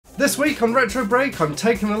This week on RetroBreak, I'm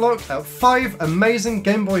taking a look at 5 amazing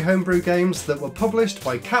Game Boy Homebrew games that were published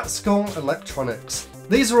by Catskull Electronics.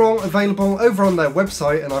 These are all available over on their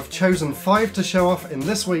website, and I've chosen 5 to show off in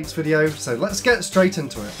this week's video, so let's get straight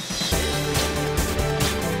into it.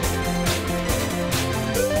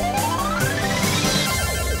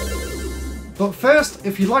 But first,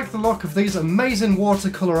 if you like the look of these amazing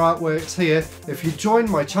watercolour artworks here, if you join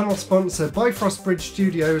my channel sponsor Bifrostbridge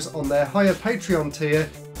Studios on their higher Patreon tier,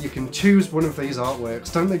 you can choose one of these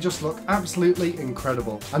artworks. Don't they just look absolutely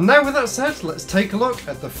incredible? And now with that said, let's take a look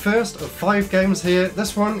at the first of 5 games here.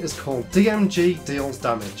 This one is called DMG Deals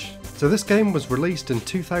Damage. So this game was released in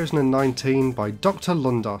 2019 by Dr.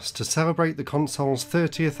 Lundos to celebrate the console's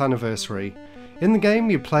 30th anniversary. In the game,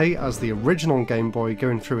 you play as the original Game Boy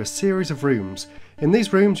going through a series of rooms. In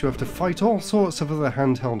these rooms you have to fight all sorts of other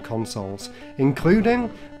handheld consoles,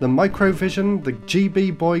 including the Microvision, the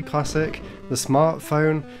GB Boy Classic, the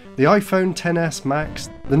smartphone, the iPhone XS Max,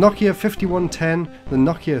 the Nokia 5110, the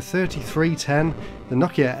Nokia 3310, the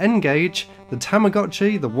Nokia N-Gage, the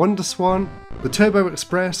Tamagotchi, the WonderSwan, the Turbo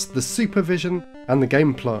Express, the Supervision, and the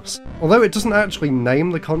Game Plus. Although it doesn't actually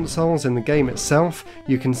name the consoles in the game itself,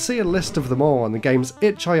 you can see a list of them all on the game's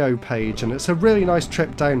itch.io page, and it's a really nice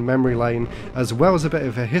trip down memory lane, as well as a bit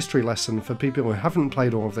of a history lesson for people who haven't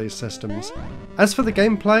played all of these systems. As for the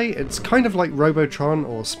gameplay, it's kind of like Robotron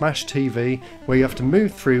or Smash TV, where you have to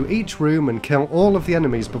move through each room and kill all of the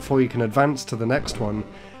enemies before you can advance to the next one.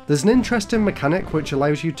 There's an interesting mechanic which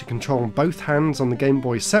allows you to control both hands on the Game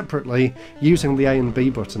Boy separately using the A and B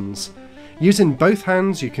buttons. Using both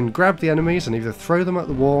hands you can grab the enemies and either throw them at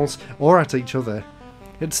the walls or at each other.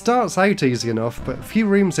 It starts out easy enough, but a few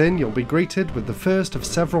rooms in you'll be greeted with the first of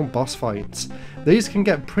several boss fights. These can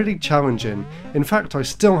get pretty challenging. In fact, I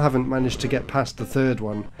still haven't managed to get past the third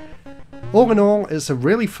one. All in all, it's a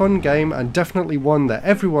really fun game and definitely one that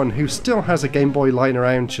everyone who still has a Game Boy lying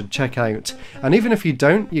around should check out. And even if you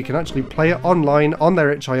don't, you can actually play it online on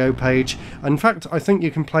their itch.io page. In fact, I think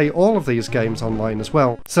you can play all of these games online as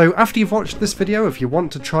well. So after you've watched this video, if you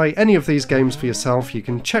want to try any of these games for yourself, you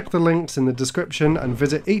can check the links in the description and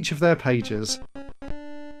visit each of their pages.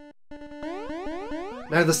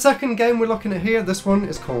 Now the second game we're looking at here, this one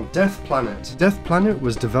is called Death Planet. Death Planet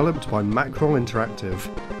was developed by Mackerel Interactive.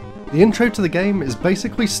 The intro to the game is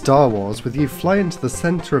basically Star Wars, with you flying to the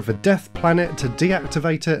centre of a death planet to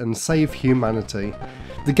deactivate it and save humanity.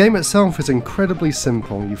 The game itself is incredibly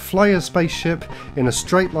simple. You fly a spaceship in a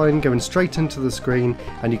straight line going straight into the screen,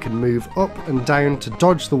 and you can move up and down to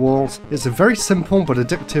dodge the walls. It's a very simple but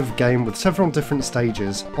addictive game with several different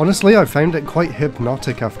stages. Honestly, I found it quite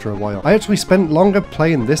hypnotic after a while. I actually spent longer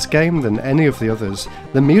playing this game than any of the others.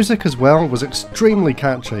 The music as well was extremely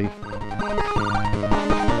catchy.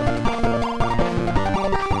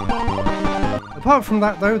 Apart from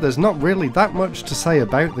that though, there's not really that much to say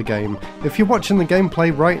about the game. If you're watching the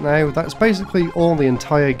gameplay right now, that's basically all the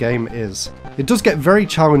entire game is. It does get very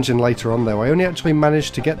challenging later on though. I only actually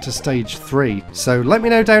managed to get to stage 3, so let me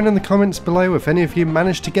know down in the comments below if any of you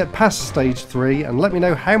managed to get past stage 3, and let me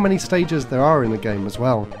know how many stages there are in the game as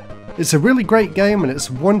well. It's a really great game, and it's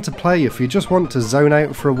one to play if you just want to zone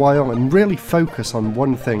out for a while and really focus on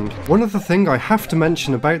one thing. One other thing I have to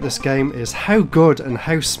mention about this game is how good and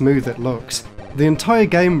how smooth it looks. The entire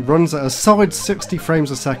game runs at a solid 60 frames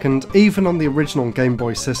a second, even on the original Game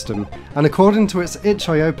Boy system, and according to its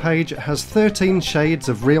itch.io page, it has 13 shades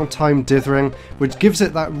of real-time dithering, which gives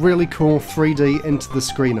it that really cool 3D into the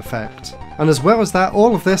screen effect. And as well as that,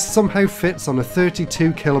 all of this somehow fits on a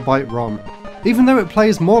 32KB ROM. Even though it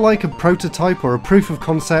plays more like a prototype or a proof of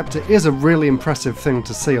concept, it is a really impressive thing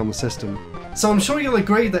to see on the system. So I'm sure you'll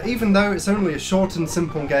agree that even though it's only a short and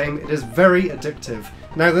simple game, it is very addictive.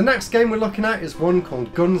 Now the next game we're looking at is one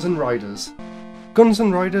called Guns N' Riders. Guns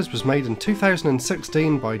N' Riders was made in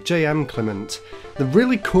 2016 by J.M. Clement. The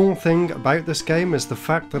really cool thing about this game is the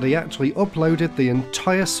fact that he actually uploaded the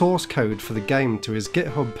entire source code for the game to his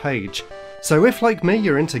GitHub page. So if, like me,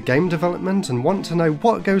 you're into game development and want to know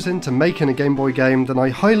what goes into making a Game Boy game, then I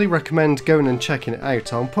highly recommend going and checking it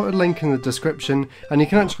out. I'll put a link in the description, and you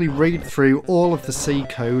can actually read through all of the C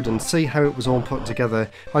code and see how it was all put together.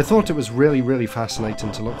 I thought it was really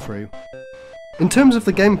fascinating to look through. In terms of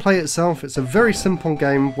the gameplay itself, it's a very simple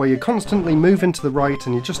game where you constantly move into the right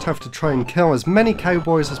and you just have to try and kill as many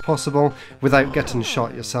cowboys as possible without getting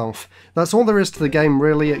shot yourself. That's all there is to the game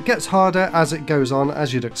really. It gets harder as it goes on,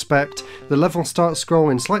 as you'd expect. The level starts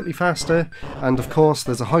scrolling slightly faster, and of course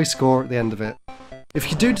there's a high score at the end of it. If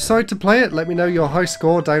you do decide to play it, let me know your high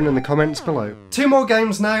score down in the comments below. 2 more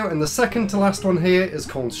games now, and the second to last one here is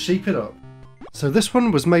called Sheep It Up. So this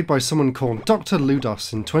one was made by someone called Dr.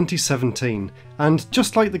 Ludos in 2017, and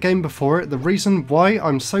just like the game before it, the reason why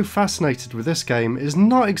I'm so fascinated with this game is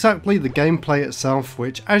not exactly the gameplay itself,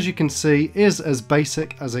 which as you can see is as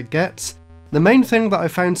basic as it gets. The main thing that I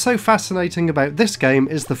found so fascinating about this game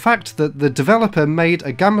is the fact that the developer made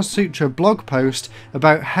a Gamasutra blog post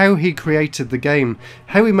about how he created the game,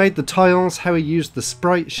 how he made the tiles, how he used the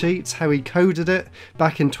sprite sheets, how he coded it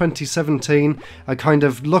back in 2017, a kind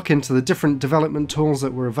of look into the different development tools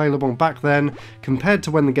that were available back then compared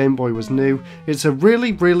to when the Game Boy was new. It's a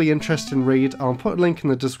really interesting read. I'll put a link in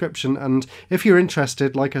the description, and if you're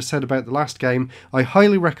interested, like I said about the last game, I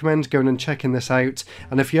highly recommend going and checking this out,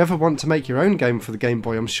 and if you ever want to make your own game for the Game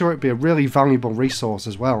Boy, I'm sure it'd be a really valuable resource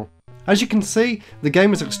as well. As you can see, the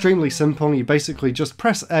game is extremely simple. You basically just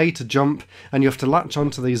press A to jump, and you have to latch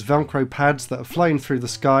onto these Velcro pads that are flying through the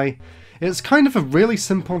sky. It's kind of a really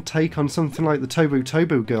simple take on something like the Tobu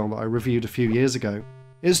Tobu Girl that I reviewed a few years ago.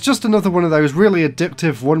 It's just another one of those really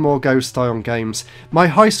addictive one more go style games. My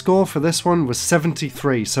high score for this one was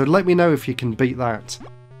 73, so let me know if you can beat that.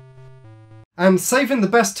 And saving the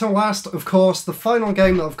best till last, of course, the final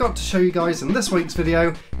game that I've got to show you guys in this week's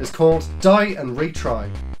video is called Die and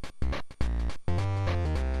Retry.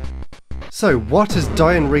 So what is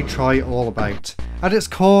Die and Retry all about? At its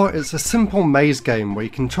core, it's a simple maze game where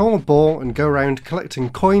you control a ball and go around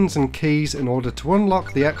collecting coins and keys in order to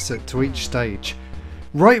unlock the exit to each stage.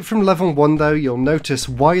 Right from level 1 though, you'll notice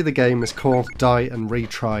why the game is called Die and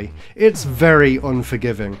Retry. It's very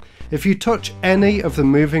unforgiving. If you touch any of the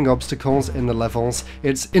moving obstacles in the levels,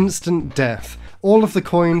 it's instant death. All of the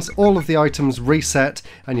coins, all of the items reset,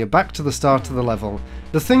 and you're back to the start of the level.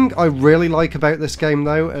 The thing I really like about this game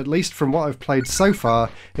though, at least from what I've played so far,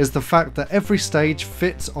 is the fact that every stage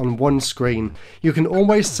fits on one screen. You can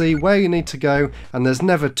always see where you need to go, and there's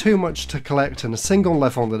never too much to collect in a single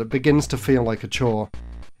level that it begins to feel like a chore.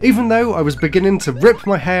 Even though I was beginning to rip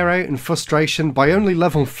my hair out in frustration by only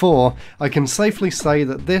level 4, I can safely say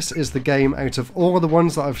that this is the game out of all the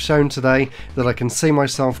ones that I've shown today that I can see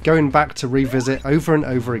myself going back to revisit over and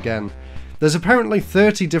over again. There's apparently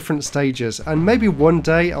 30 different stages, and maybe one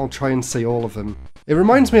day I'll try and see all of them. It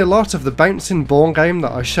reminds me a lot of the bouncing ball game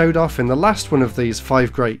that I showed off in the last one of these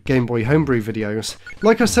 5 great Game Boy Homebrew videos.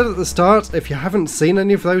 Like I said at the start, if you haven't seen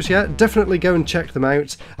any of those yet, definitely go and check them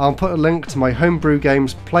out. I'll put a link to my Homebrew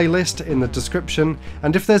games playlist in the description,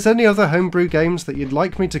 and if there's any other Homebrew games that you'd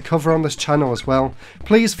like me to cover on this channel as well,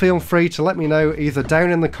 please feel free to let me know either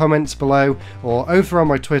down in the comments below, or over on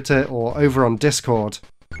my Twitter, or over on Discord.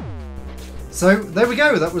 So there we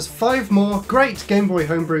go, that was 5 more great Game Boy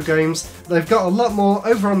Homebrew games. They've got a lot more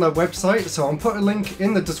over on their website, so I'll put a link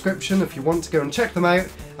in the description if you want to go and check them out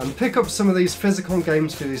and pick up some of these physical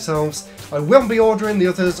games for yourselves. I will be ordering the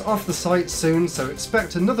others off the site soon, so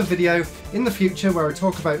expect another video in the future where I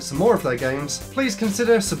talk about some more of their games. Please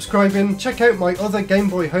consider subscribing, check out my other Game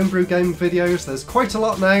Boy Homebrew game videos, there's quite a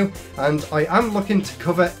lot now, and I am looking to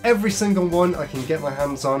cover every single one I can get my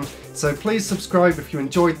hands on. So please subscribe if you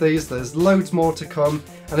enjoyed these, there's loads more to come.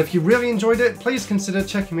 And if you really enjoyed it, please consider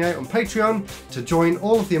checking me out on Patreon to join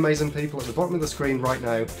all of the amazing people at the bottom of the screen right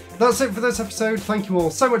now. That's it for this episode, thank you all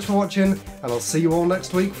so much for watching, and I'll see you all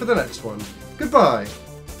next week for the next one. Goodbye!